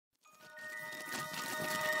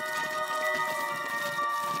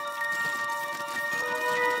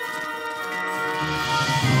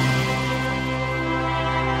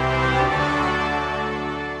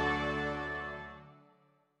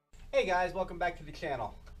guys, welcome back to the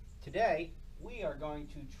channel. Today we are going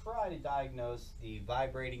to try to diagnose the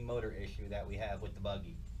vibrating motor issue that we have with the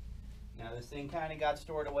buggy. Now this thing kind of got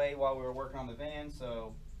stored away while we were working on the van,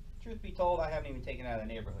 so truth be told I haven't even taken it out of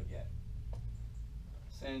the neighborhood yet.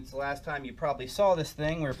 Since the last time you probably saw this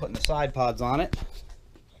thing, we were putting the side pods on it.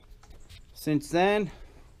 Since then,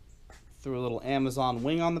 threw a little Amazon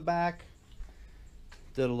wing on the back,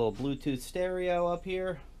 did a little Bluetooth stereo up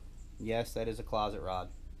here. Yes, that is a closet rod.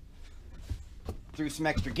 Threw some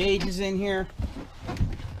extra gauges in here. So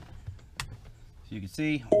you can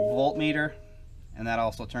see, voltmeter, and that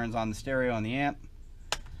also turns on the stereo and the amp.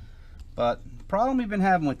 But the problem we've been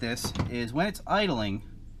having with this is when it's idling,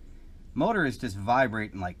 motor is just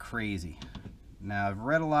vibrating like crazy. Now I've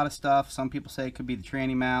read a lot of stuff. Some people say it could be the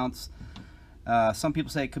tranny mounts. Some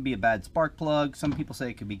people say it could be a bad spark plug. Some people say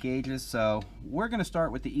it could be gauges. So we're going to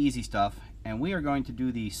start with the easy stuff, and we are going to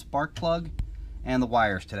do the spark plug and the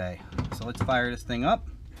wires today. So let's fire this thing up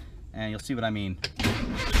and you'll see what I mean.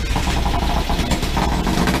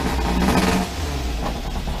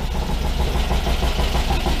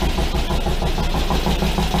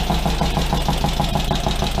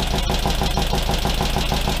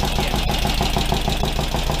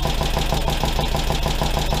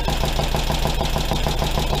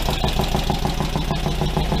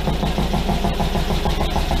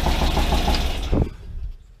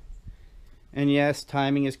 And yes,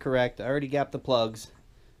 timing is correct. I already gapped the plugs.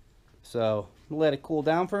 So let it cool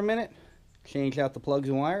down for a minute, change out the plugs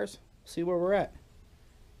and wires, see where we're at.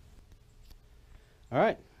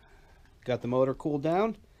 Alright, got the motor cooled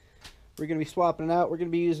down. We're going to be swapping it out. We're going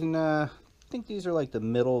to be using, I think these are like the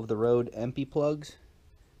middle of the road MP plugs.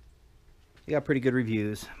 They got pretty good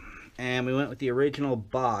reviews. And we went with the original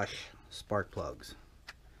Bosch spark plugs.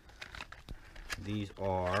 These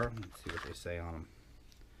are, let's see what they say on them.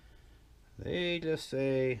 They just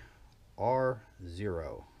say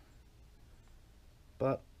R0.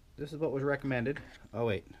 But this is what was recommended. Oh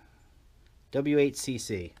wait,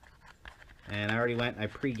 W8CC. And I already went, I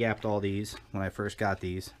pre-gapped all these when I first got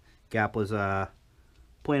these. Gap was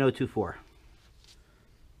 0.024.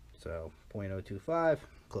 So 0.025,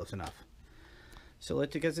 close enough. So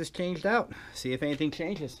let's get this changed out, see if anything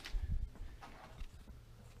changes.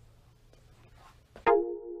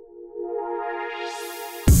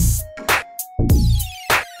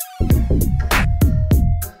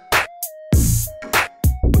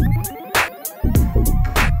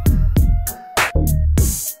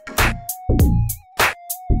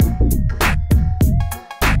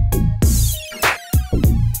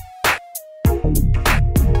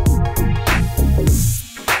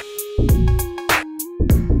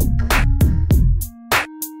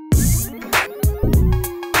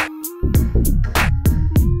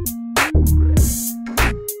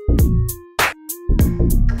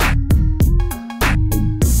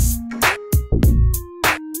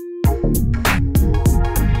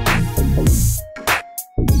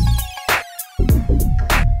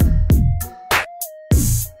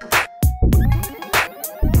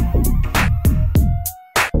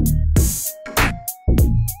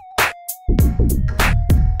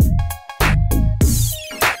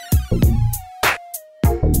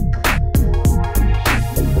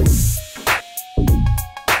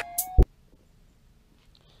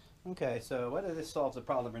 Okay, so whether this solves the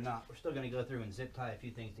problem or not, we're still going to go through and zip tie a few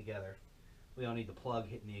things together. We don't need the plug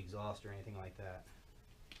hitting the exhaust or anything like that.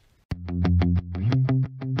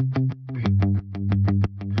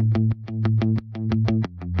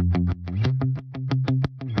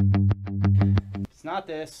 If it's not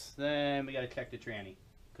this, then we got to check the tranny.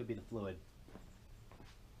 Could be the fluid.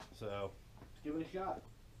 So, let's give it a shot.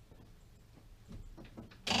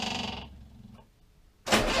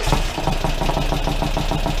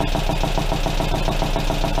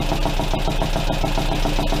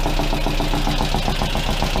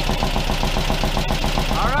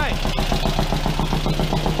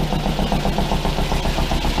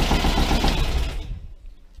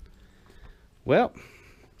 Well,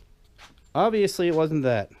 obviously it wasn't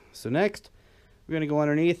that. So next, we're going to go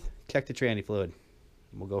underneath, check the tranny fluid.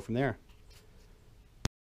 And we'll go from there.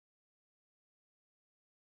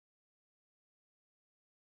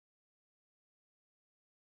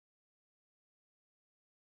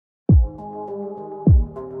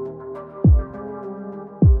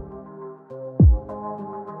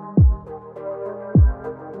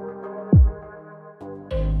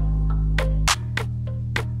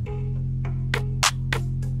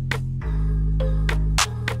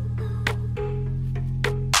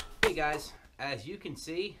 Guys, as you can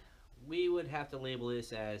see, we would have to label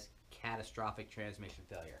this as catastrophic transmission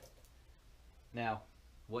failure. Now,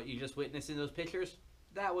 what you just witnessed in those pictures,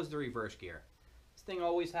 that was the reverse gear. This thing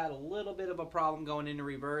always had a little bit of a problem going into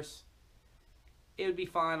reverse. It would be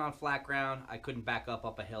fine on flat ground. I couldn't back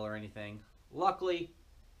up a hill or anything. Luckily,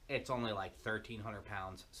 it's only like 1,300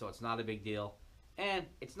 pounds, so it's not a big deal. And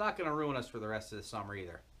it's not going to ruin us for the rest of the summer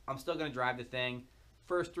either. I'm still going to drive the thing.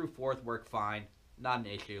 First through fourth work fine. Not an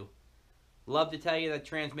issue. Love to tell you that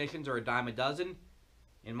transmissions are a dime a dozen.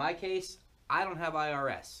 In my case, I don't have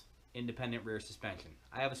IRS, independent rear suspension.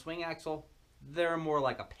 I have a swing axle. They're more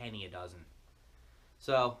like a penny a dozen.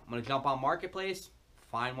 So I'm going to jump on Marketplace,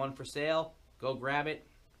 find one for sale, go grab it,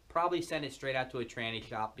 probably send it straight out to a tranny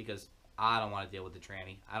shop because I don't want to deal with the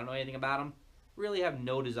tranny. I don't know anything about them. Really have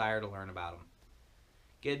no desire to learn about them.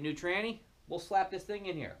 Get a new tranny, we'll slap this thing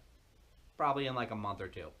in here. Probably in like a month or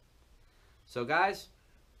two. So guys,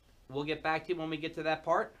 we'll get back to you when we get to that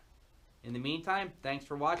part. In the meantime, thanks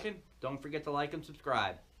for watching. Don't forget to like and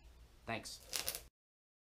subscribe. Thanks.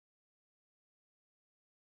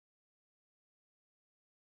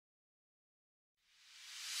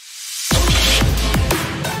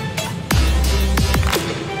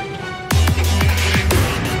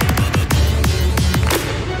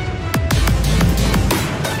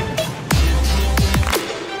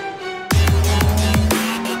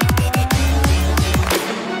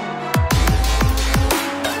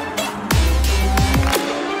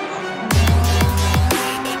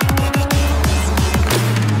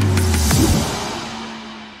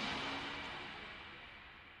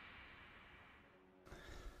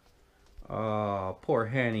 Oh, poor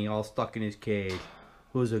Henny, all stuck in his cage.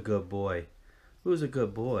 Who's a good boy? Who's a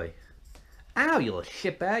good boy? Ow, you little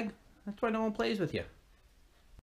shitbag. That's why no one plays with you.